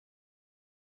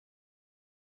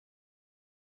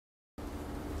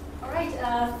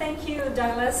right, thank you,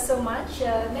 Douglas, so much.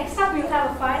 Next up, we'll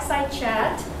have a fireside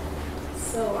chat.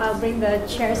 So I'll bring the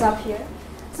chairs up here.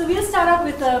 So we'll start off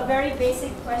with very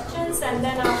basic questions, and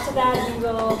then after that, we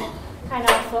will kind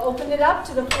of open it up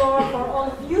to the floor for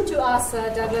all of you to ask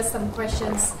Douglas some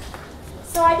questions.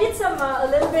 So I did a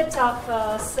little bit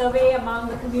of survey among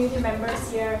the community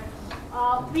members here.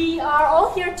 We are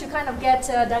all here to kind of get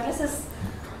Douglas's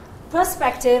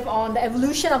perspective on the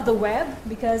evolution of the web,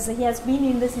 because he has been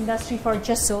in this industry for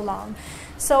just so long.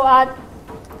 So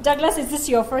Douglas, is this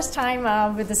your first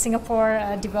time with the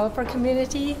Singapore developer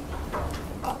community?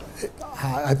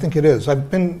 I think it is.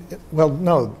 I've been, well,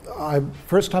 no,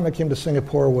 first time I came to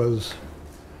Singapore was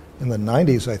in the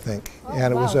 90s, I think. Oh,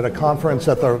 and it wow. was at a conference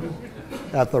at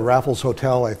the Raffles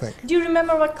Hotel, I think. Do you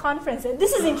remember what conference?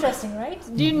 This is interesting, right?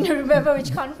 Do you remember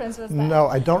which conference was that? No,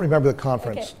 I don't remember the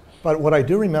conference. Okay. But what I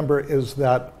do remember is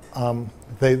that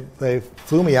they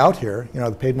flew me out here,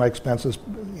 they paid my expenses,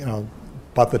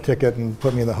 bought the ticket and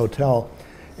put me in the hotel.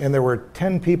 And there were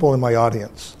 10 people in my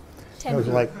audience. 10 it was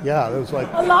like, yeah, it was like...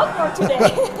 A lot more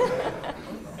today.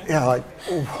 Yeah, like,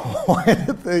 why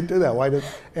did they do that?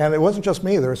 And it wasn't just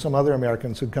me. There were some other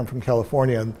Americans who'd come from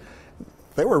California, and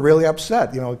they were really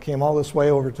upset. Came all this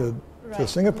way over to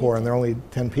Singapore, and there are only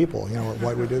 10 people.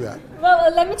 Why do we do that?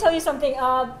 Well, let me tell you something.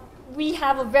 We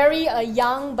have a very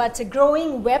young but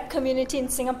growing web community in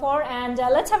Singapore, and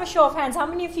let's have a show of hands. How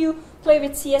many of you play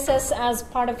with CSS as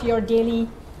part of your daily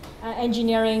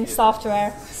engineering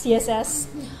software, CSS?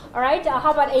 All right,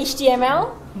 how about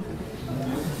HTML?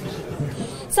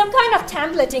 Some kind of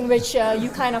templating, which you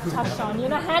kind of touched on,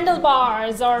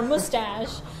 handlebars or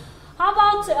mustache. How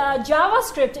about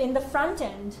JavaScript in the front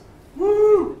end?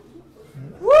 Woo!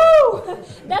 Woo!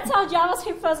 That's how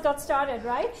JavaScript first got started,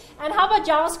 right? And how about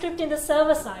JavaScript in the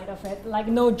server side of it, like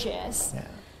Node.js? Yeah.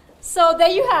 So there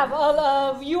you have.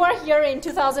 You are here in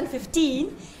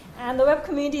 2015, and the web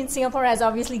community in Singapore has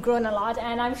obviously grown a lot,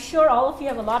 and I'm sure all of you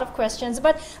have a lot of questions.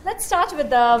 But let's start with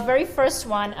the very first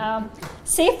one.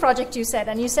 Safe project, you said,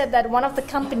 and you said that one of the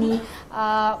company,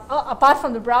 apart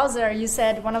from the browser, you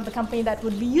said one of the company that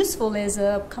would be useful is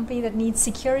a company that needs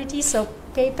security, so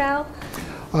PayPal.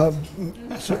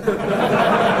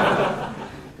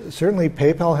 Certainly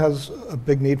PayPal has a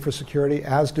big need for security,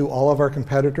 as do all of our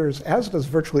competitors, as does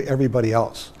virtually everybody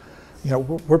else.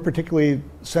 We're particularly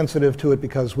sensitive to it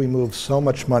because we move so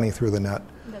much money through the net.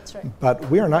 That's right. But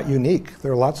we are not unique.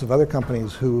 There are lots of other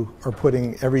companies who are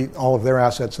putting all of their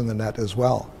assets in the net as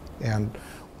well. And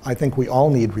I think we all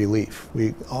need relief.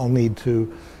 We all need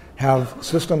to have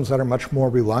systems that are much more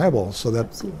reliable, so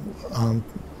that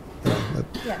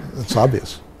it's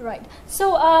obvious. Right.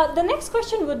 So the next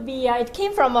question would be, it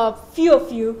came from a few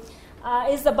of you,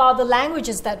 is about the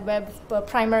languages that web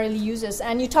primarily uses.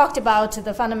 And you talked about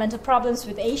the fundamental problems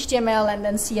with HTML and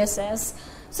then CSS.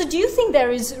 So do you think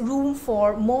there is room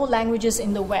for more languages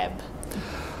in the web?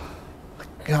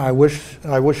 Yeah, I wish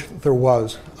there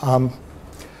was.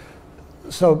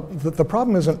 So the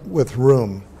problem isn't with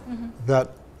room. Mm-hmm.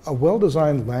 That a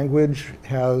well-designed language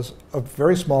has a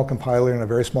very small compiler and a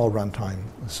very small runtime.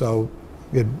 So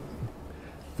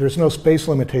there's no space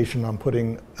limitation on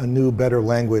putting a new, better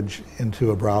language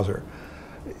into a browser.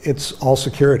 It's all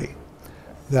security.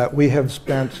 That we have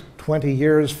spent 20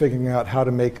 years figuring out how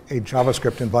to make a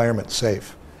JavaScript environment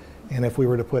safe. And if we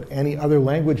were to put any other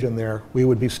language in there, we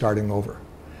would be starting over.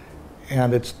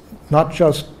 And it's not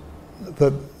just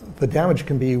the damage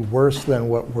can be worse than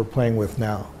what we're playing with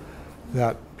now.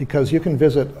 That because you can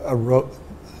visit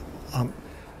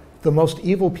the most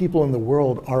evil people in the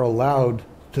world are allowed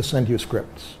to send you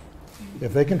scripts.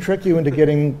 If they can trick you into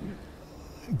getting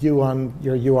you on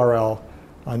your URL,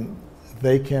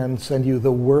 they can send you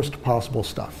the worst possible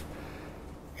stuff.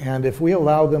 And if we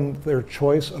allow them their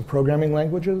choice of programming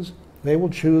languages, they will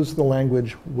choose the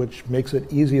language which makes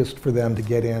it easiest for them to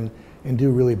get in and do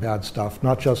really bad stuff,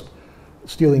 not just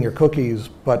stealing your cookies,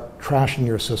 but trashing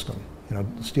your system.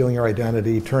 Stealing your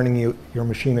identity, turning your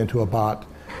machine into a bot,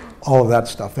 all of that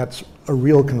stuff. That's a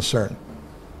real concern.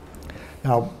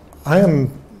 Now, I am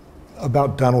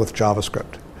about done with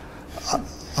JavaScript.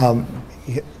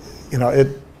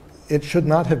 It should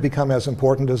not have become as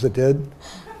important as it did.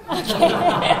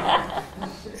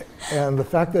 And the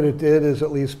fact that it did is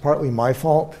at least partly my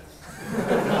fault.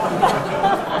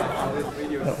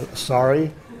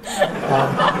 Sorry.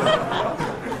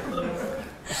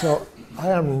 So I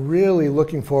am really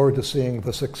looking forward to seeing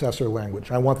the successor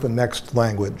language. I want the next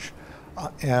language.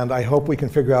 And I hope we can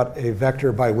figure out a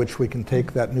vector by which we can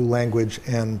take that new language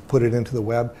and put it into the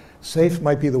web. Safe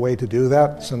might be the way to do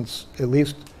that, since at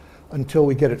least until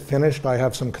we get it finished, I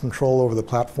have some control over the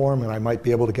platform, and I might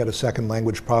be able to get a second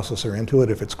language processor into it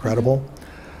if it's credible.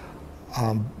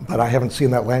 But I haven't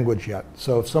seen that language yet.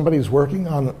 So if somebody's working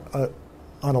on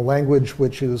a language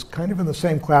which is kind of in the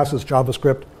same class as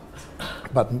JavaScript,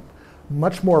 but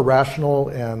much more rational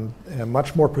and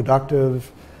much more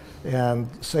productive and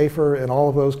safer and all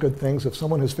of those good things, if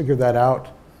someone has figured that out,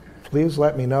 please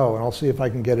let me know, and I'll see if I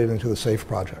can get it into the SAFE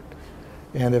project.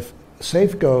 And if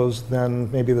SAFE goes, then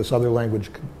maybe this other language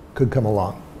could come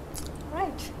along.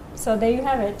 Right. So there you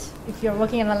have it. If you're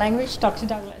working on a language, talk to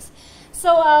Douglas.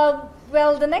 So,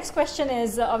 well, the next question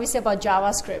is obviously about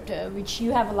JavaScript, which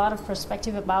you have a lot of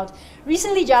perspective about.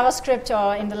 Recently, JavaScript,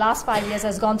 in the last 5 years,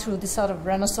 has gone through this sort of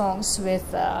renaissance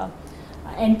with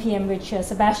NPM, which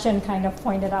Sebastian kind of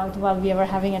pointed out while we were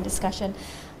having a discussion.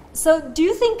 So do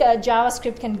you think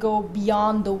JavaScript can go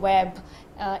beyond the web?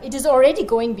 It is already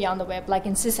going beyond the web, like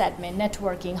in sysadmin,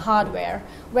 networking, hardware.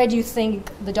 Where do you think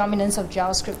the dominance of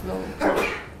JavaScript will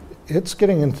go? It's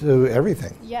getting into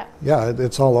everything. Yeah. Yeah,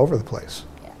 it's all over the place.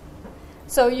 Yeah.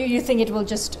 So you think it will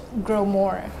just grow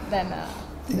more than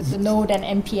the Node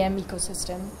and NPM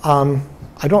ecosystem?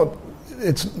 I don't,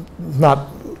 it's not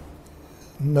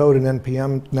Node and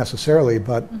NPM necessarily,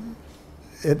 but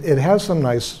it has some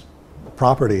nice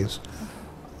properties.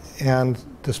 And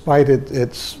despite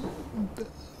its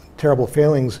terrible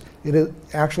failings, it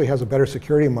actually has a better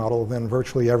security model than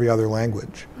virtually every other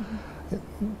language.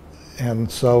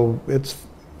 And so it's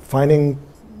finding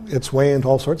its way into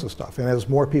all sorts of stuff. And as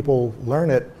more people learn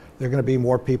it, there are going to be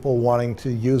more people wanting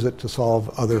to use it to solve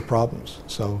other problems.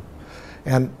 So,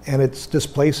 and it's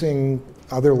displacing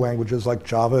other languages, like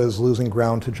Java is losing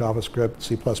ground to JavaScript.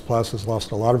 C++ has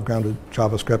lost a lot of ground to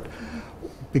JavaScript.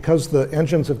 Because the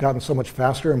engines have gotten so much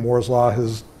faster and Moore's Law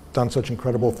has done such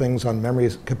incredible things on memory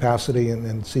capacity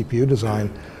and CPU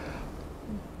design,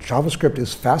 JavaScript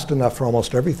is fast enough for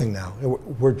almost everything now.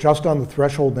 We're just on the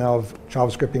threshold now of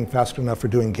JavaScript being fast enough for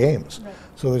doing games. Right.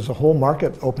 So there's a whole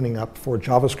market opening up for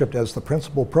JavaScript as the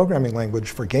principal programming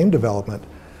language for game development.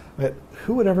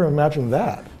 Who would ever imagine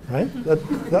that, right?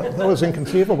 that was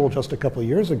inconceivable just a couple of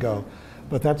years ago,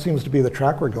 but that seems to be the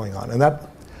track we're going on. And that,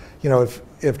 you know, if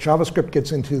JavaScript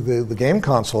gets into the game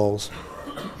consoles,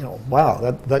 you know, wow,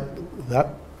 that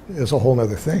is a whole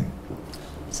other thing.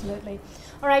 Absolutely.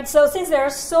 All right, so since there are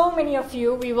so many of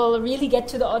you, we will really get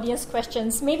to the audience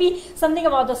questions. Maybe something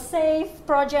about the SAFE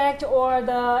project or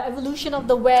the evolution of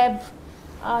the web.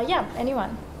 Yeah,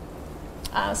 anyone?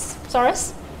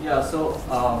 Soros? Yeah, so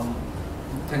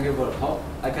thank you for the talk.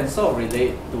 I can sort of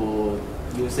relate to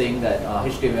you saying that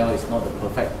HTML is not the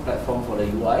perfect platform for the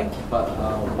UI, but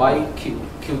why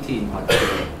Qt in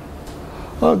particular?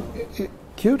 Well,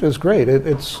 Qt is great.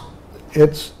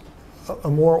 It's a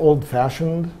more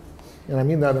old-fashioned, and I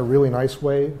mean that in a really nice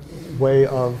way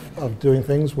of doing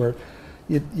things, where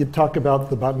you talk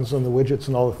about the buttons and the widgets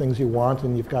and all the things you want,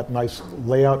 and you've got nice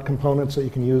layout components that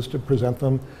you can use to present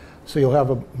them. So you'll have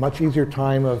a much easier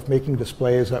time of making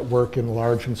displays that work in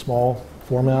large and small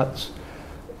formats.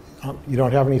 You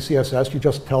don't have any CSS. You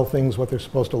just tell things what they're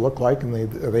supposed to look like, and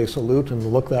they salute and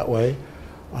look that way.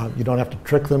 You don't have to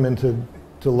trick them into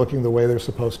looking the way they're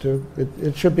supposed to.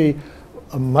 It should be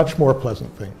a much more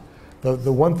pleasant thing.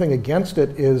 The one thing against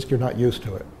it is you're not used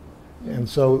to it. And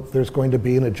so there's going to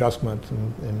be an adjustment.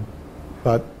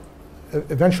 But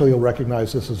eventually you'll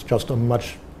recognize this is just a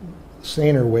much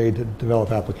saner way to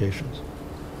develop applications.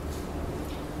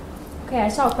 Okay, I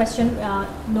saw a question.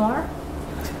 Noor?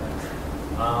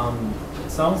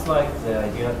 It sounds like the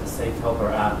idea of the Safe Helper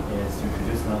app is to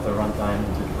introduce another runtime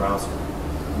into the browser,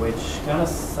 which kind of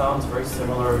sounds very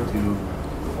similar to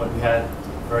what we had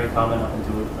very common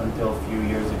until a few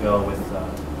years ago with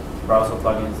browser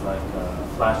plugins like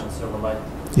Flash and Silverlight,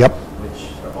 Yep.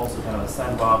 which are also kind of a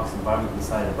sandbox environment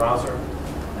inside the browser.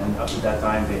 And up to that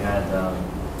time, they had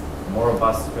more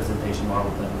robust presentation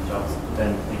model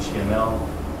than HTML.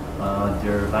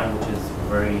 Their languages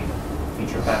were very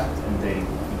feature-packed, and they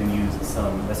even used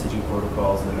some messaging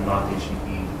protocols that are not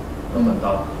HTTP built on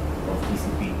top of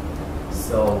TCP.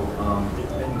 So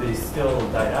and they still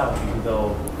died out, even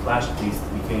though Flash at least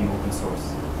became open source.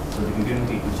 So the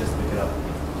community could just pick it up.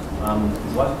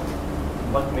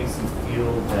 What makes you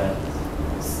feel that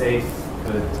Safe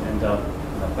could end up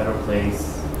in a better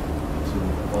place to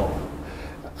evolve?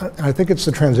 I think it's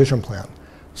the transition plan.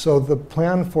 So the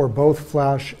plan for both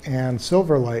Flash and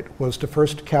Silverlight was to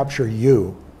first capture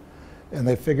you. And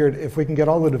they figured if we can get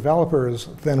all the developers,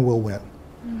 then we'll win.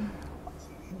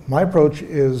 My approach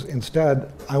is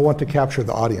instead, I want to capture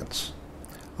the audience.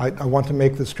 I want to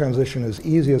make this transition as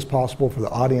easy as possible for the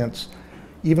audience,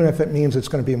 even if it means it's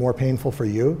going to be more painful for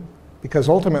you. Because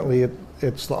ultimately,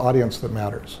 it's the audience that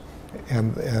matters,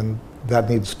 and that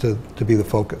needs to be the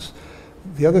focus.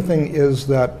 The other thing is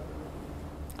that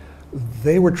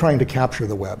they were trying to capture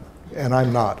the web, and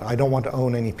I'm not. I don't want to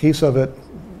own any piece of it.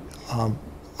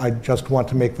 I just want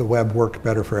to make the web work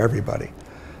better for everybody.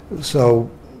 So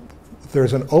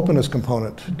there's an openness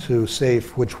component to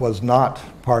SAFE, which was not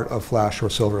part of Flash or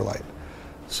Silverlight.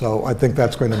 So I think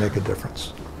that's going to make a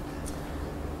difference.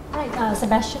 All right,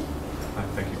 Sebastian. Hi,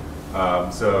 thank you.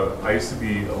 So I used to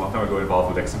be, a long time ago,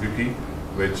 involved with XMPP,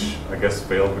 which I guess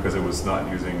failed because it was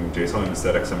not using JSON and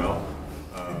instead XML.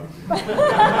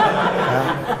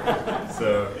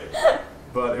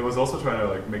 But it was also trying to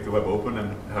like make the web open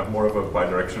and have more of a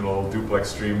bidirectional duplex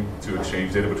stream to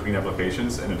exchange data between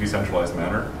applications in a decentralized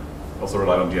manner. Also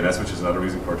relied on DNS, which is another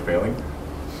reason for it failing.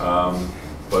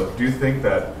 But do you think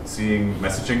that seeing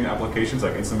messaging applications,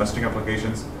 like instant messaging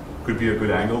applications, could be a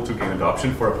good angle to gain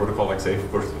adoption for a protocol like SAFE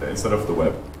instead of the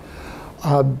web?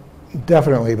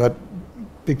 Definitely, but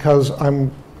because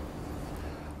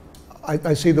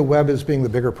I see the web as being the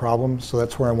bigger problem, so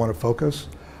that's where I want to focus.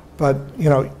 But you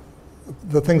know,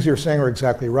 the things you're saying are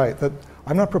exactly right. That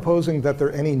I'm not proposing that there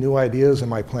are any new ideas in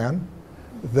my plan.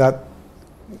 That,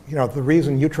 you know, the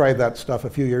reason you tried that stuff a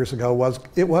few years ago was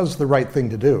it was the right thing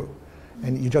to do,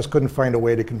 and you just couldn't find a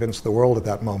way to convince the world at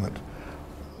that moment.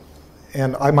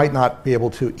 And I might not be able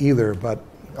to either, but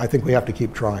I think we have to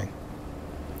keep trying.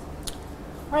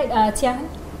 All right, Tian.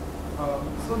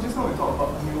 So just now we talked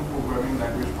about new programming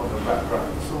language for the web,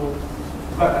 right? So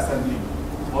WebAssembly,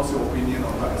 what's your opinion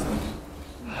on WebAssembly?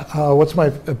 What's my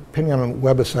opinion on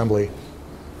WebAssembly?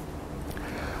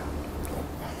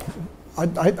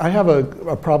 I have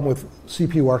a problem with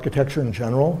CPU architecture in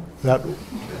general, that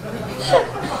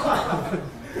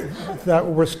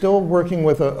we're still working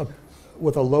with a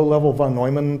low-level von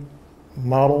Neumann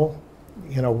model,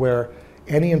 you know, where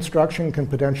any instruction can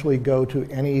potentially go to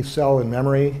any cell in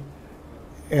memory,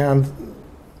 and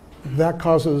that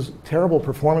causes terrible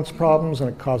performance problems, and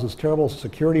it causes terrible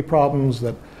security problems.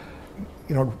 That,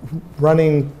 you know,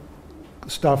 running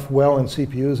stuff well in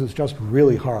CPUs is just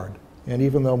really hard. And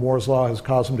even though Moore's law has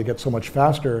caused them to get so much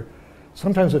faster,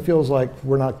 sometimes it feels like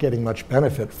we're not getting much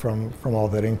benefit from all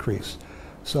that increase.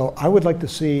 So I would like to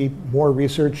see more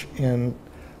research in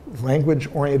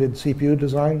language-oriented CPU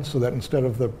design, so that instead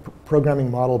of the programming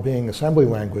model being assembly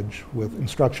language with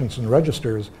instructions and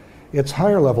registers, it's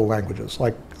higher-level languages.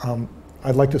 Like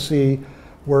I'd like to see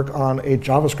work on a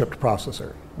JavaScript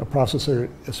processor, a processor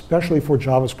especially for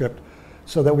JavaScript,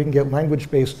 so that we can get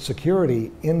language-based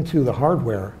security into the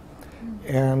hardware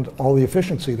and all the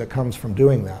efficiency that comes from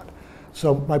doing that.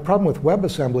 So my problem with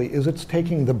WebAssembly is it's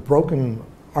taking the broken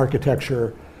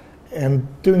architecture and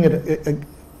doing it,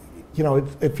 you know,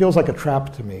 it feels like a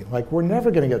trap to me. Like, we're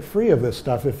never going to get free of this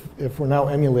stuff if we're now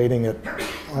emulating it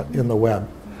in the web.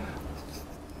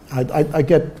 I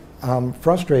get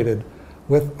frustrated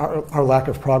with our lack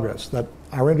of progress, that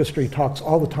our industry talks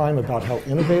all the time about how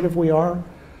innovative we are,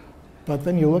 but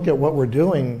then you look at what we're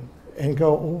doing and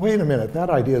go, well, wait a minute, that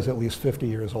idea is at least 50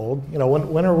 years old. You know,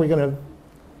 when are we going to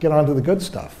get onto the good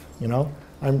stuff, you know?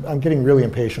 I'm getting really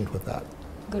impatient with that.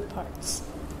 Good parts.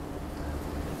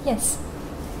 Yes.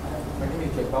 My name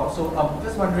is Jackpal. So I'm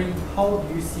just wondering, how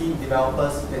do you see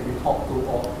developers that you talk to,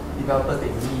 or developers that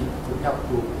you need to help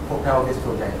to propel this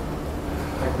project,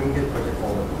 like bring this project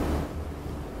forward?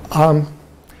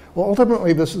 Well,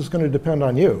 ultimately, this is going to depend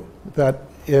on you. That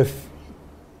if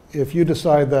you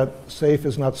decide that SAFE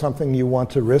is not something you want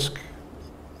to risk,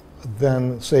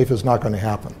 then SAFE is not going to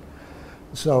happen.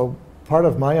 So part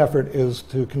of my effort is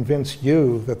to convince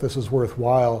you that this is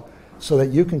worthwhile, so that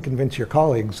you can convince your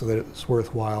colleagues that it's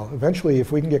worthwhile. Eventually,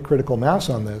 if we can get critical mass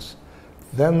on this,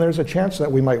 then there's a chance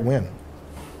that we might win.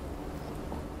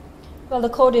 Well, the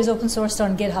code is open sourced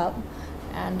on GitHub,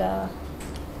 and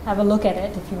have a look at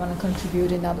it if you want to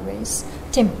contribute in other ways.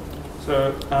 Tim.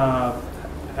 So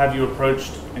have you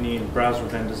approached any browser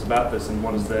vendors about this, and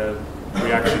what has their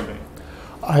reaction been?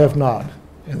 I have not.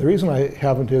 And the reason I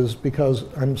haven't is because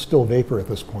I'm still vapor at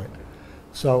this point.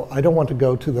 So I don't want to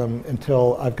go to them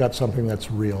until I've got something that's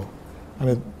real. I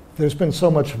mean, there's been so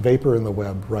much vapor in the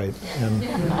web, right?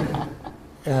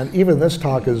 And even this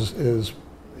talk is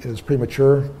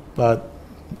premature, but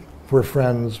we're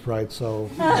friends, right? So,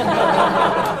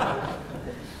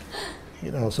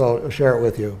 you know, so I'll share it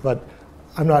with you. But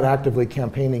I'm not actively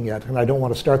campaigning yet, and I don't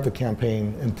want to start the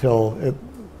campaign until it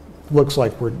looks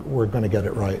like we're going to get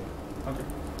it right. Okay.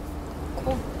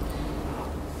 Cool.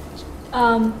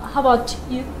 How about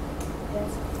you?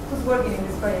 Yes. Who's working in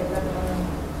this project at the moment?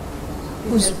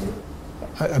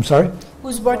 I'm sorry?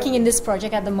 Who's working in this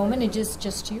project at the moment? It's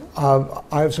just you? I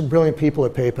have some brilliant people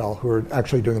at PayPal who are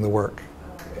actually doing the work.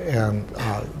 and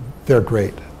they're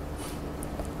great.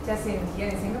 Just here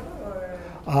in Singapore,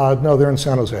 No, they're in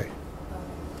San Jose.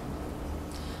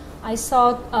 I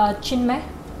saw Chinmay.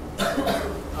 You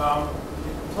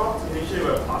talked initially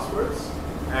about passwords,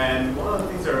 and one of the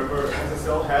things I remember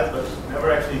SSL has but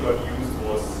never actually got used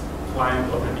was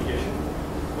client authentication.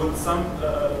 Would some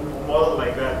model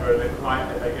like that, where the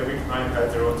client, like every client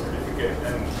has their own certificate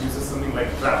and uses something like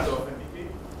that to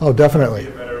authenticate? Oh, definitely. Be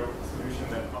a better solution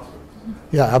than passwords.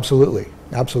 Yeah, absolutely,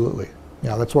 absolutely.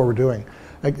 Yeah, that's what we're doing.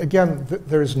 Again,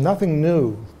 there's nothing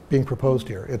new being proposed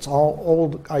here. It's all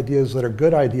old ideas that are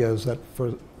good ideas that, for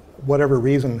whatever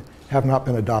reason, have not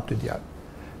been adopted yet.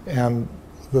 And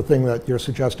the thing that you're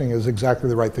suggesting is exactly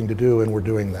the right thing to do, and we're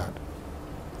doing that.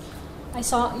 I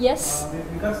saw, yes? With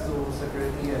regards to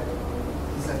security and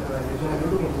decentralization, have you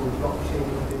looked into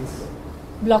blockchain-based?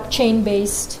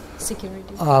 Blockchain-based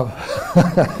security.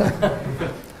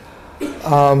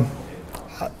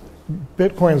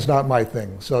 Bitcoin's not my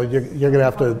thing, so you're going to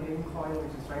have to. Bitcoin,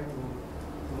 which is trying to do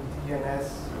DNS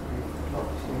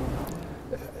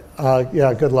with blockchain.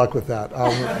 Yeah, good luck with that.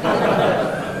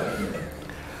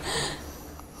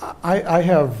 I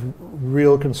have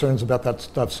real concerns about that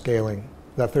stuff scaling,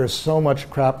 that there's so much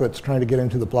crap that's trying to get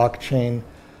into the blockchain.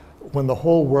 When the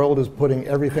whole world is putting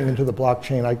everything into the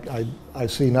blockchain, I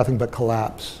see nothing but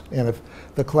collapse. And if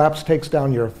the collapse takes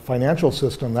down your financial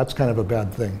system, that's kind of a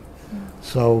bad thing.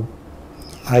 So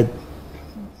I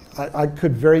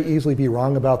could very easily be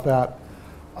wrong about that,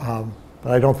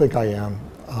 but I don't think I am.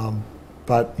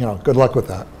 But good luck with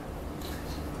that.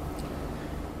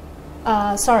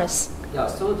 Soros. Yeah,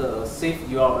 so the safe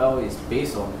URL is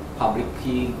based on public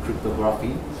key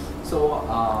cryptography. So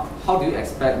how do you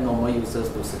expect normal users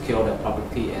to secure their public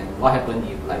key, and what happens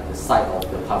if the site of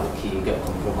the public key get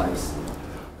compromised?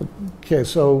 Okay,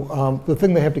 so the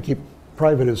thing they have to keep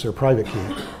private is their private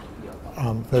key.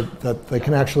 That they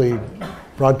can actually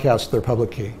broadcast their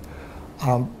public key.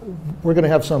 We're going to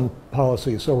have some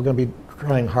policies, so we're going to be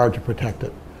trying hard to protect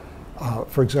it.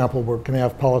 For example, we're going to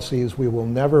have policies, we will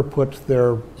never put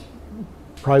their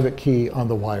private key on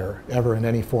the wire, ever in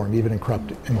any form, even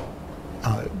encrypted.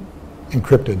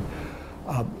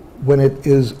 When it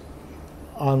is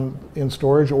in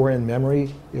storage or in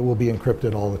memory, it will be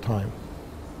encrypted all the time.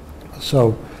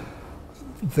 So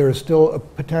there's still a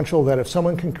potential that if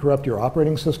someone can corrupt your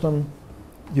operating system,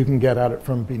 you can get at it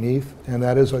from beneath, and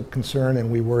that is a concern,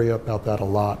 and we worry about that a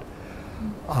lot.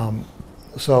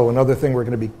 So another thing we're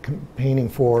going to be campaigning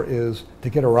for is to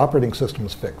get our operating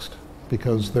systems fixed,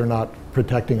 because they're not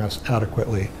protecting us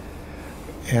adequately.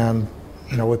 And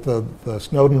with the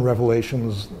Snowden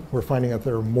revelations, we're finding that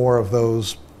there are more of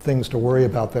those things to worry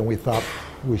about than we thought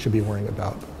we should be worrying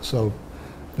about. So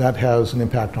that has an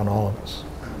impact on all of us.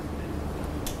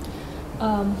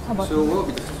 So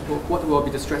what will be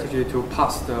the strategy to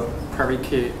pass the private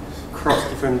key across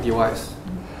different devices?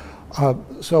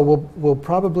 So we'll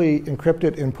probably encrypt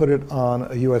it and put it on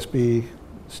a USB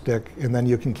stick, and then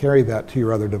you can carry that to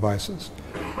your other devices.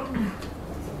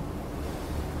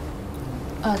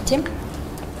 Tim?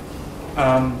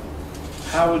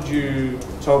 How would you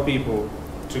tell people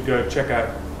to go check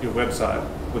out your website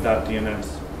without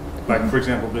DNS? Like, for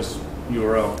example, this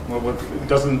URL. Well,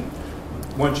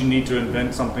 won't you need to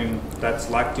invent something that's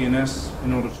like DNS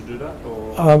in order to do that?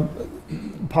 Or?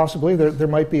 Possibly. There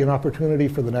might be an opportunity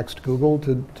for the next Google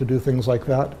to do things like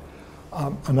that.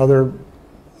 Another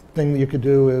thing that you could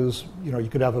do is, you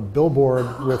could have a billboard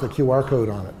with a QR code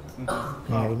on it.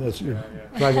 As you're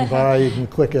driving by, you can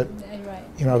click it.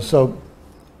 So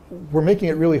we're making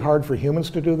it really hard for humans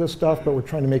to do this stuff, but we're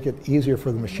trying to make it easier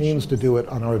for the machines to do it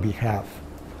on our behalf.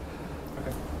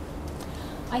 Okay.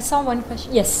 I saw one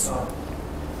question. Yes. Do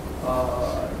you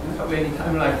have any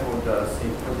timeline for the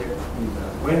same project?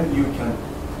 When you think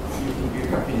you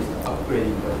can finish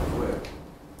upgrading the web?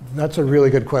 That's a really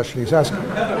good question. He's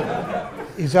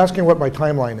asking what my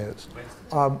timeline is.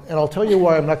 And I'll tell you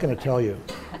why I'm not going to tell you.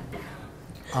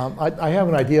 I have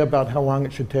an idea about how long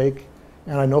it should take,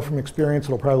 and I know from experience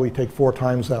it'll probably take 4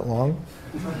 times that long,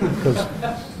 because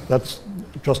that's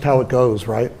just how it goes,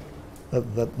 right?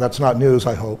 That's not news,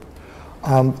 I hope.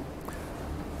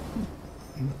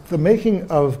 The making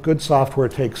of good software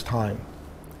takes time.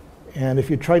 And if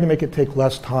you try to make it take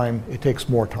less time, it takes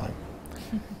more time.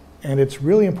 And it's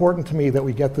really important to me that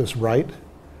we get this right.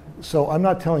 So I'm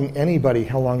not telling anybody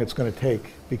how long it's going to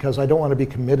take, because I don't want to be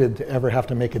committed to ever have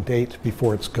to make a date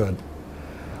before it's good.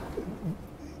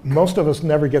 Most of us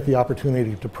never get the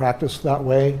opportunity to practice that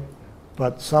way,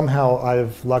 but somehow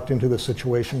I've lucked into this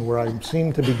situation where I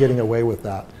seem to be getting away with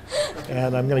that.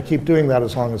 And I'm going to keep doing that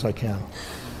as long as I can.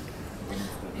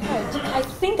 Right. I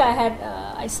think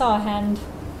I saw a hand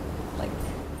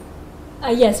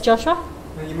Yes, Joshua?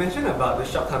 You mentioned about the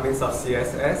shortcomings of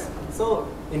CSS. So,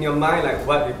 in your mind, like,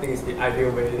 what do you think is the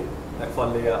ideal way, like, for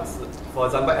layouts? For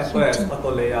example, Apple has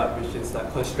auto layout, which is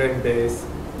like constraint-based.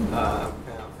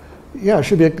 Yeah, it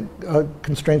should be a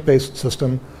constraint-based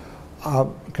system.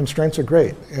 Constraints are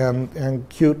great, and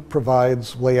Qt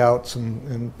provides layouts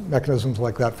and mechanisms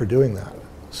like that for doing that.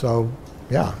 So,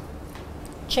 yeah.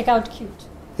 Check out Qt.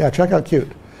 Yeah, check out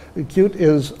Qt.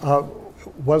 Qt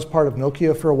was part of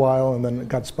Nokia for a while, and then it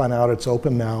got spun out. It's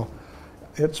open now.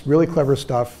 It's really clever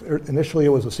stuff. Initially, it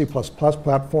was a C++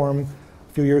 platform.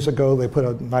 A few years ago, they put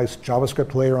a nice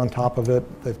JavaScript layer on top of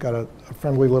it. They've got a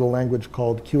friendly little language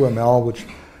called QML, which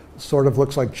sort of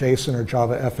looks like JSON or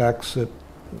JavaFX. It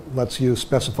lets you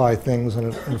specify things in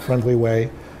a friendly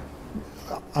way.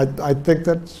 I think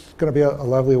that's going to be a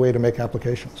lovely way to make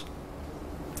applications.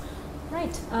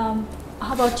 Right.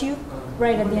 How about you,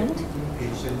 right at the end?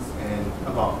 Patience and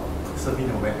about serving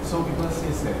the web. So people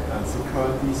say that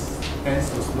security tends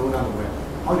to slow down the web.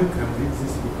 How do you convince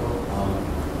these people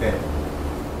that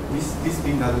this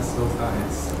thing doesn't slow down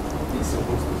as it's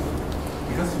supposed to?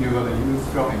 Because you're going to use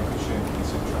route encryption,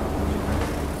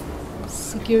 etc.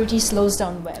 Security slows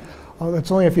down web. Oh,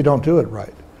 that's only if you don't do it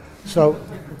right. So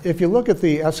if you look at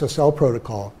the SSL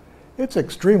protocol, it's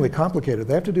extremely complicated.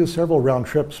 They have to do several round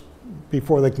trips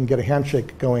before they can get a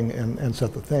handshake going and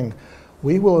set the thing.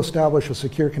 We will establish a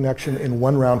secure connection in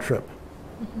one round trip.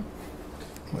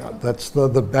 That's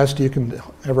the best you can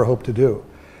ever hope to do.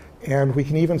 And we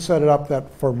can even set it up that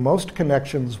for most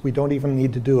connections, we don't even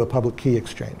need to do a public key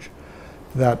exchange.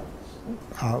 That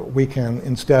we can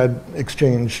instead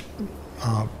exchange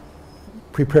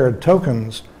prepared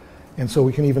tokens, and so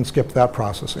we can even skip that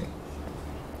processing.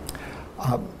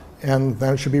 And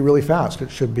then it should be really fast. It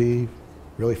should be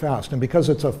really fast. And because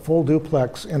it's a full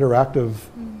duplex interactive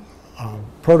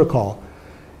protocol,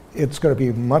 it's going to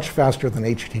be much faster than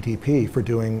HTTP for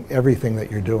doing everything that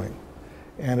you're doing.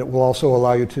 And it will also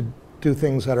allow you to do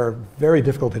things that are very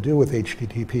difficult to do with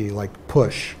HTTP, like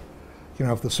push. You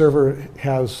know, if the server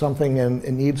has something and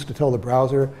it needs to tell the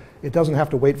browser, it doesn't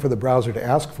have to wait for the browser to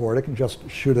ask for it. It can just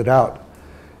shoot it out.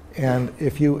 And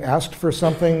if you asked for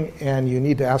something and you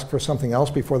need to ask for something else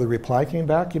before the reply came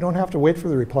back, you don't have to wait for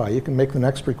the reply. You can make the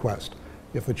next request.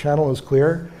 If the channel is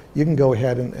clear, you can go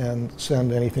ahead and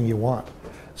send anything you want.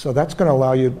 So that's going to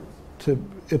allow you to,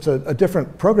 it's a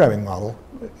different programming model.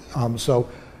 So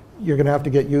you're going to have to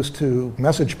get used to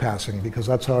message passing because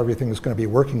that's how everything is going to be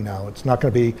working now. It's not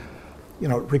going to be, you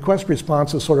know, request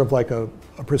response is sort of like a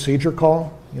procedure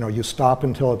call. You know, you stop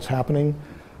until it's happening.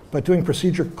 But doing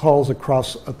procedure calls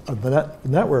across the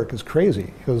network is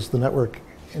crazy because the network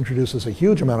introduces a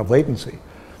huge amount of latency.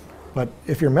 But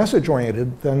if you're message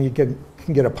oriented, then you can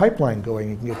get a pipeline going.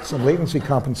 You can get some latency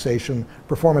compensation.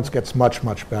 Performance gets much,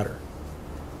 much better.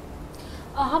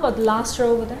 How about the last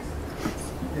row over there?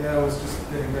 Yeah, I was just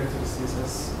getting back to the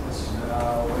CSS question.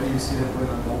 Where do you see that going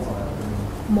on mobile?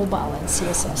 Mobile and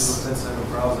CSS. Inside a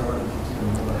browser or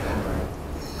mobile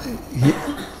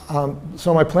phone, right?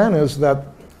 So my plan is that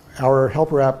our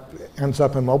helper app ends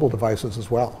up in mobile devices as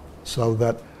well, so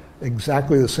that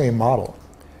exactly the same model.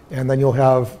 And then you'll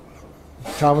have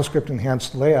JavaScript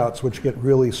enhanced layouts which get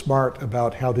really smart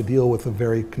about how to deal with a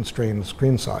very constrained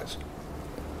screen size.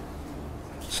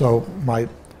 So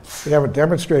we haven't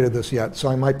demonstrated this yet, so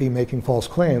I might be making false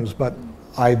claims, but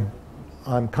I'm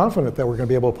confident that we're going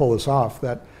to be able to pull this off,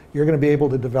 that you're going to be able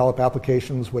to develop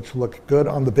applications which look good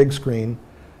on the big screen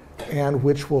and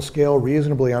which will scale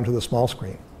reasonably onto the small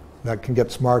screen. That can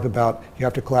get smart about, you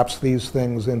have to collapse these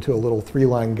things into a little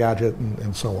 3-line gadget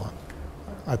and so on.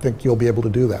 I think you'll be able to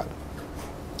do that.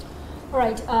 All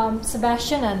right,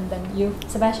 Sebastian, and then you,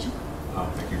 Sebastian.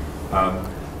 Thank you.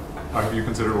 Have you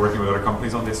considered working with other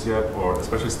companies on this yet, or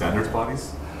especially standards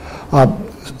bodies?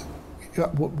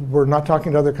 We're not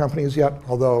talking to other companies yet,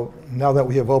 although now that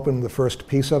we have opened the first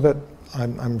piece of it,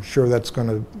 I'm sure that's going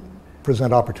to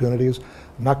present opportunities.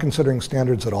 I'm not considering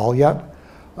standards at all yet.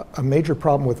 A major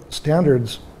problem with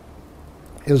standards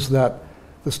is that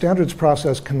the standards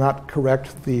process cannot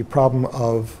correct the problem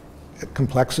of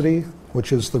complexity,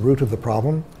 which is the root of the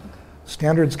problem.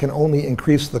 Standards can only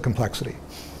increase the complexity.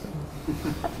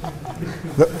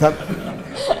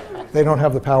 They don't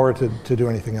have the power to do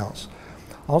anything else.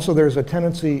 Also, there's a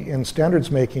tendency in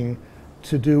standards making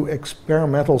to do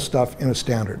experimental stuff in a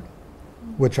standard,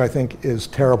 which I think is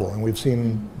terrible, and we've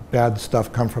seen bad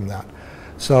stuff come from that.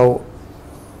 So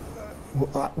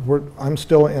I'm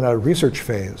still in a research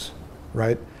phase,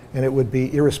 right? And it would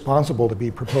be irresponsible to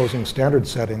be proposing standard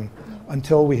setting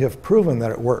until we have proven that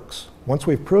it works. Once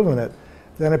we've proven it,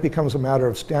 then it becomes a matter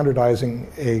of standardizing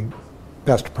a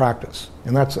best practice.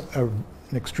 And that's a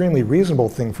an extremely reasonable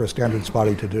thing for a standards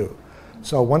body to do.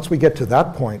 So once we get to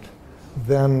that point,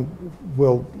 then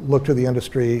we'll look to the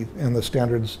industry and the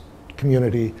standards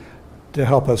community to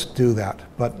help us do that,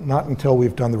 but not until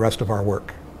we've done the rest of our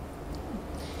work.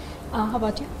 How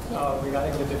about you?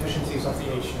 Regarding the deficiencies of the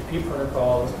HTTP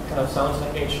protocol, it kind of sounds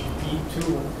like HTTP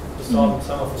 2 is solving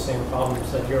some of the same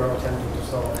problems that you're attempting to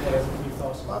solve. What are your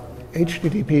thoughts about it?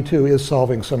 HTTP 2 is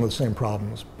solving some of the same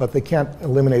problems, but they can't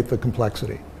eliminate the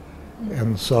complexity.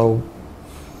 And so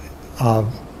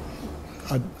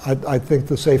I think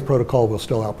the SAFE protocol will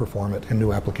still outperform it in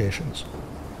new applications.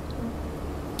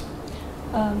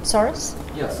 Soros?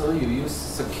 Yeah, so you use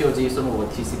secure JSON over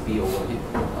TCP over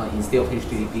instead of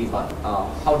HTTP, but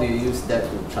how do you use that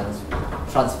to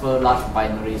transfer large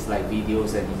binaries like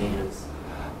videos and images?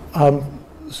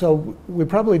 So we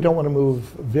probably don't want to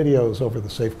move videos over the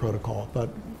SAFE protocol, but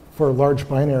for large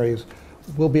binaries,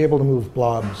 we'll be able to move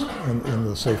blobs in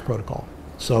the SAFE protocol.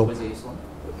 So over JSON?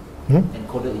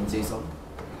 Encoded in JSON?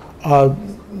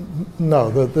 No,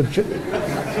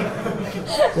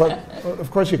 well,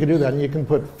 of course you can do that, and you can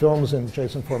put films in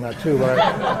JSON format too, but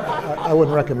I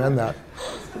wouldn't recommend that.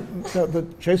 The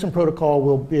JSON protocol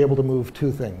will be able to move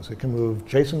two things. It can move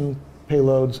JSON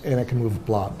payloads and it can move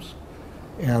blobs.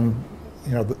 And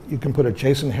you can put a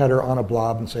JSON header on a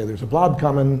blob and say there's a blob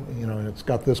coming, and it's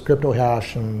got this crypto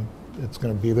hash and it's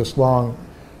going to be this long,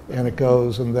 and it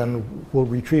goes, and then we'll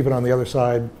retrieve it on the other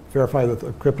side, verify that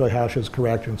the crypto hash is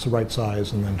correct and it's the right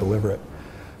size, and then deliver it.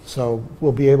 So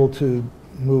we'll be able to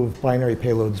move binary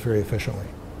payloads very efficiently.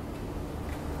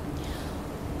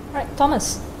 All right,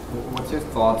 Thomas. What's your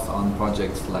thoughts on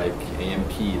projects like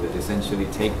AMP that essentially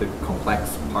take the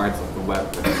complex parts of the web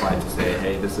and try to say,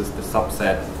 hey, this is the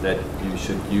subset that you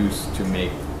should use to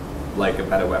make like a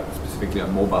better web, specifically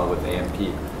on mobile with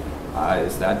AMP?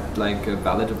 Is that like a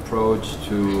valid approach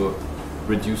to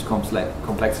reduce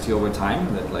complexity over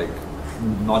time, that like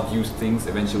not used things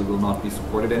eventually will not be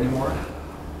supported anymore?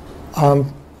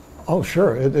 Oh,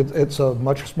 sure. It's a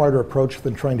much smarter approach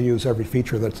than trying to use every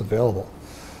feature that's available.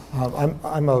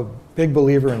 I'm a big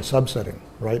believer in subsetting,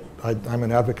 right? I'm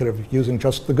an advocate of using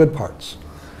just the good parts.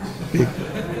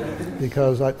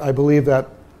 Because I believe that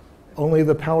only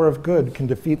the power of good can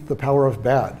defeat the power of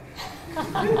bad.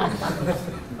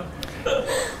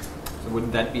 So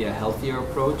wouldn't that be a healthier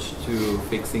approach to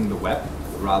fixing the web,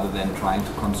 rather than trying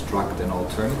to construct an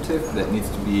alternative that needs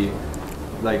to be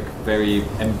like very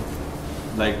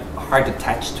hard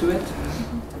attached to it?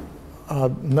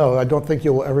 No, I don't think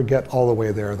you'll ever get all the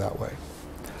way there that way.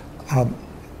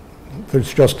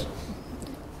 There's just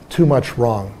too much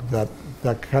wrong. That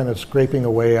kind of scraping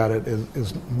away at it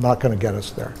is not going to get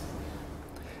us there.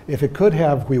 If it could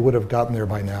have, we would have gotten there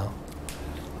by now.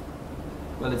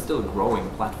 Well, it's still a growing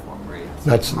platform, right?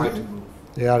 That's hard to move.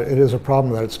 Yeah, it is a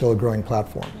problem that it's still a growing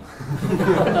platform.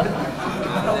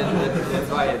 That's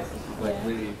why it's like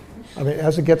really. I mean,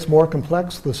 as it gets more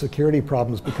complex, the security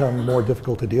problems become more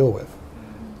difficult to deal with.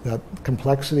 That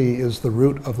complexity is the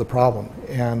root of the problem,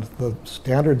 and the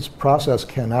standards process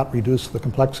cannot reduce the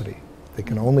complexity. They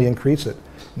can only increase it.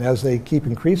 And as they keep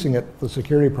increasing it, the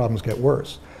security problems get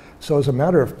worse. So as a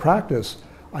matter of practice,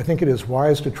 I think it is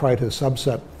wise to try to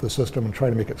subset the system and try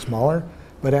to make it smaller,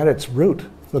 but at its root,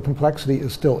 the complexity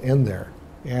is still in there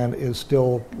and is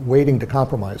still waiting to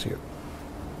compromise you.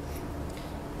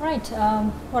 Right,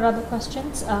 what other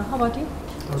questions? How about you?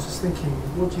 I was just thinking,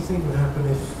 what do you think would happen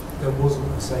if there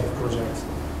wasn't a SAFE project?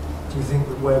 Do you think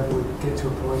the web would get to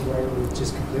a point where it would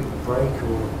just completely break,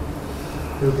 or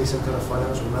there would be some kind of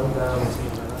financial meltdown or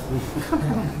something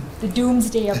like that? The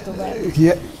doomsday of the web.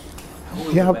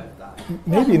 Yeah,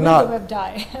 maybe will not. the web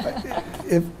die?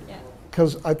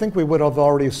 Because I think we would have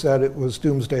already said it was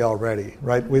doomsday already,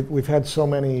 right? We've had so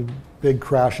many big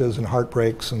crashes and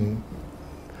heartbreaks, and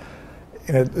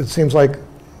it seems like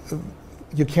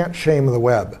you can't shame the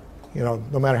web.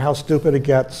 No matter how stupid it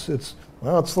gets, it's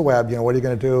the web. What are you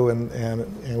going to do?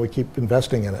 And we keep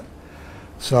investing in it.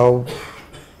 So,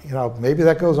 maybe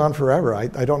that goes on forever. I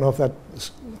don't know if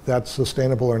that's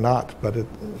sustainable or not, but it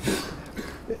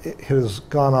has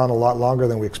gone on a lot longer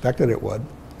than we expected it would.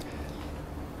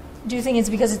 Do you think it's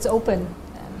because it's open?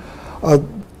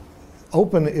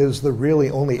 Open is the really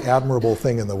only admirable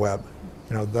thing in the web.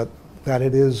 That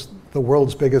it is the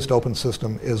world's biggest open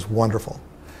system is wonderful.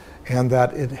 And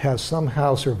that it has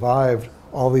somehow survived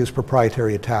all these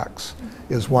proprietary attacks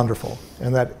is wonderful.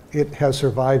 And that it has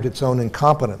survived its own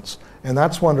incompetence. And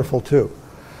that's wonderful too.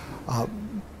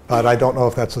 But I don't know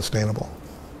if that's sustainable.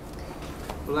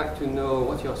 I'd like to know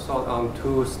what your thought on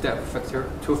two-factor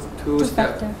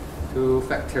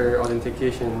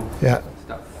authentication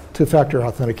stuff. Two-factor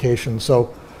authentication.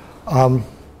 So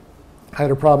I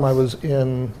had a problem. I was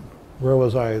in, where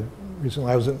was I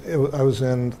recently? I was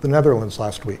in the Netherlands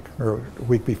last week, or a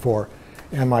week before,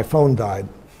 and my phone died.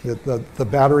 The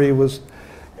battery was,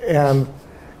 and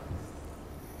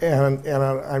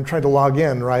I'm trying to log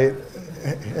in, right?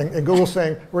 And Google's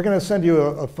saying, we're going to send you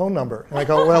a phone number. And I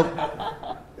go, well,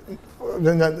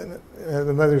 and then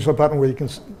there's a button where you can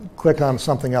click on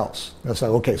something else. And I say,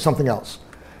 okay, something else.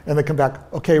 And they come back,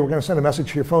 okay, we're going to send a message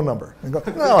to your phone number. And I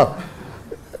go,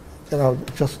 no.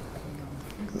 Just,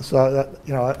 so that,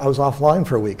 I was offline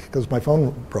for a week because my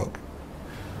phone broke.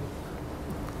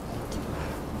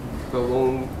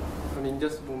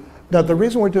 Now, the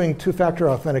reason we're doing two-factor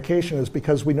authentication is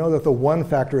because we know that the one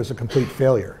factor is a complete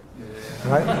failure,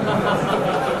 right?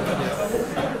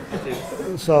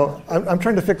 So I'm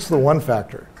trying to fix the one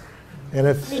factor. And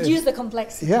reduce the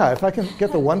complexity. Yeah, if I can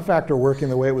get the one factor working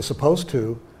the way it was supposed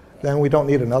to, then we don't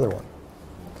need another one.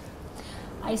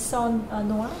 I saw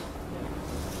Noah.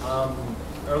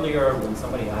 Earlier, when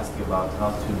somebody asked you about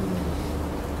how to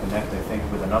connect, I think,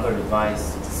 with another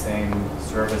device, the same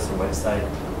service or website,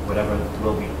 whatever it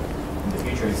will be in the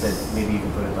future, you said maybe you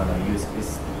can put it on a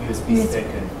USB stick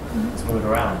and just move it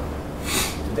around.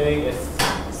 Today, if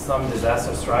some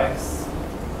disaster strikes,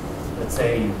 let's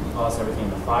say you lost everything in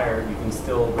the fire, you can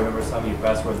still remember some of your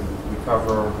passwords,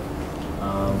 recover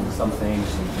some things,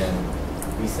 you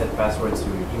can reset passwords to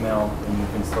your email, and you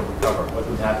can still recover. What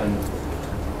would happen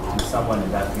to someone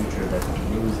in that future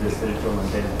that loses digital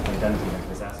identity in a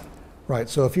disaster? Right,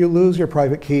 so if you lose your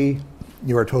private key,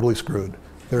 you are totally screwed.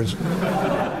 There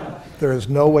is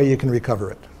no way you can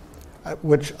recover it,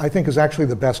 which I think is actually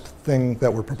the best thing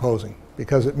that we're proposing,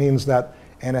 because it means that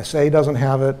NSA doesn't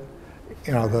have it,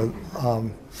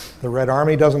 the Red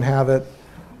Army doesn't have it,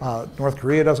 North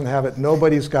Korea doesn't have it,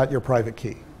 nobody's got your private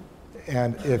key.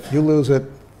 And if you lose it,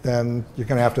 then you're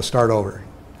going to have to start over.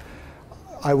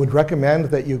 I would recommend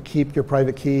that you keep your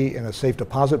private key in a safe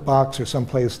deposit box or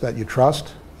someplace that you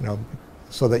trust,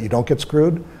 so that you don't get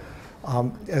screwed.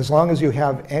 As long as you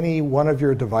have any one of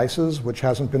your devices which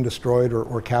hasn't been destroyed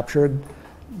or captured,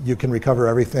 you can recover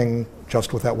everything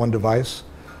just with that one device.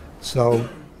 So,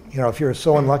 if you're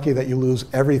so unlucky that you lose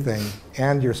everything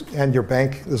and your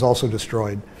bank is also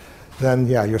destroyed, then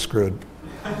yeah, you're screwed.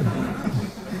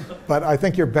 But I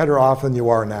think you're better off than you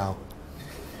are now.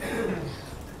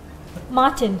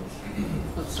 Martin.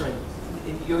 Oh, sorry.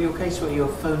 In your case where your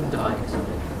phone died,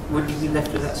 would you be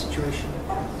left with that situation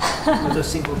with a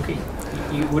single key?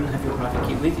 You wouldn't have your private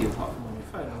key with you apart from on your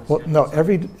phone. Well, no,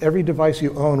 every device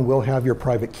you own will have your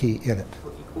private key in it.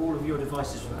 All of your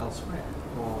devices from elsewhere?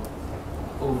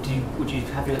 Or would you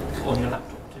have it on your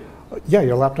laptop too? Yeah,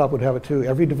 your laptop would have it too.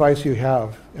 Every device you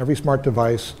have, every smart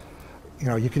device,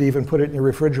 you could even put it in your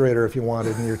refrigerator if you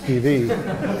wanted, in your TV.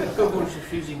 Google was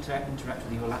refusing to interact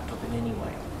with your laptop in any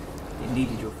way. It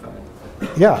needed your phone.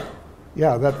 Yeah.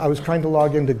 That I was trying to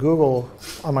log into Google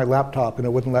on my laptop and it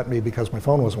wouldn't let me because my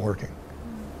phone wasn't working.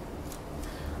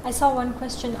 I saw one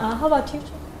question. How about you?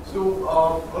 So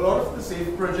a lot of the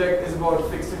SAFE project is about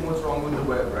fixing what's wrong with the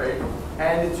web, right?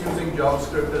 And it's using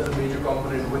JavaScript as a major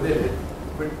component within it.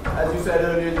 But as you said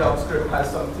earlier, JavaScript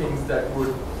has some things that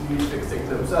would need fixing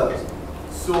themselves.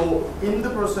 So in the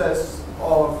process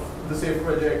of the SAFE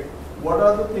project, what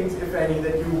are the things, if any,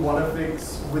 that you want to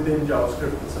fix within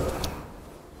JavaScript itself?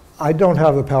 I don't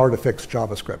have the power to fix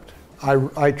JavaScript.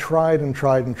 I tried and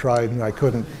tried and tried and I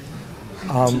couldn't.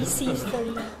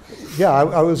 TC39. Yeah,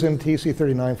 I was in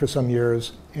TC39 for some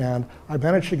years and I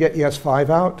managed to get ES5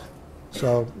 out.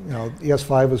 So,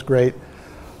 ES5 was great.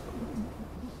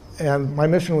 And my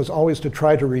mission was always to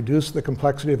try to reduce the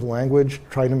complexity of the language,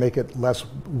 try to make it less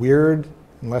weird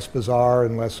and less bizarre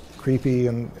and less creepy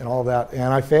and all that.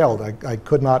 And I failed. I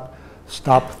could not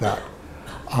stop that.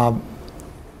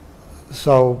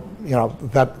 So,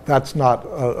 that's not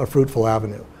a fruitful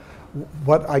avenue.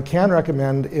 What I can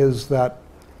recommend is that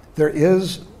there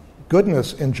is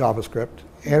goodness in JavaScript,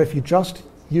 and if you just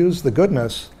use the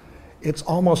goodness, it's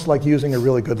almost like using a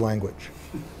really good language.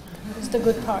 It's the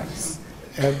good parts.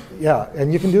 And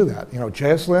and you can do that.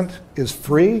 JSLint is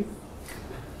free.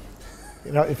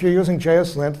 If you're using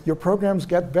JSLint, your programs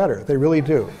get better. They really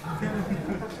do.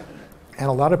 And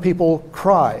a lot of people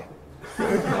cry.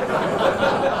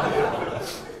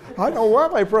 I don't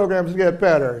want my programs to get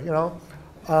better,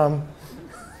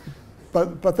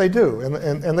 but they do,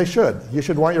 and they should. You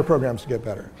should want your programs to get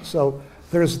better. So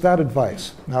there's that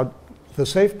advice. Now, the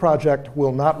SAFE project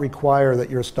will not require that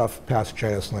your stuff pass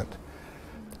JSLint.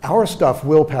 Our stuff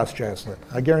will pass JSLint.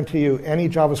 I guarantee you, any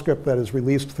JavaScript that is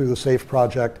released through the SAFE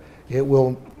project, it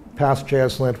will pass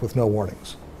JSLint with no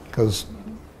warnings, because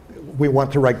we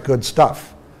want to write good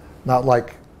stuff, not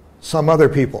like some other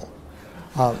people.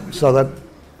 So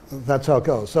that's how it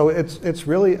goes. So it's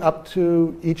really up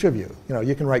to each of you. You know,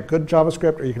 you can write good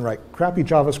JavaScript or you can write crappy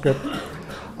JavaScript.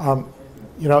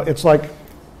 You know, it's like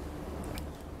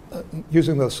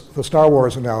using the Star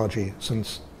Wars analogy,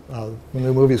 since the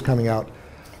new movie's coming out.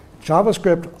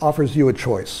 JavaScript offers you a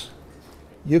choice.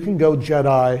 You can go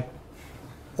Jedi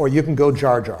or you can go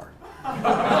Jar Jar.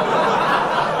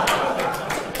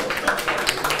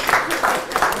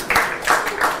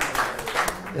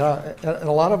 And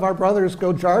a lot of our brothers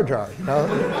go Jar Jar, you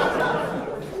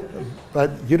know?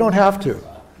 But you don't have to.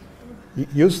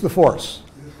 Use the Force.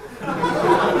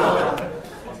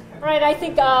 Right, I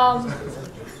think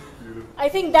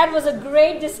that was a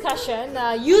great discussion.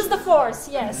 Use the Force,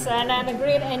 yes, and a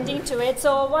great ending to it.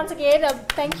 So once again,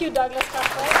 thank you, Douglas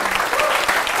Crockford.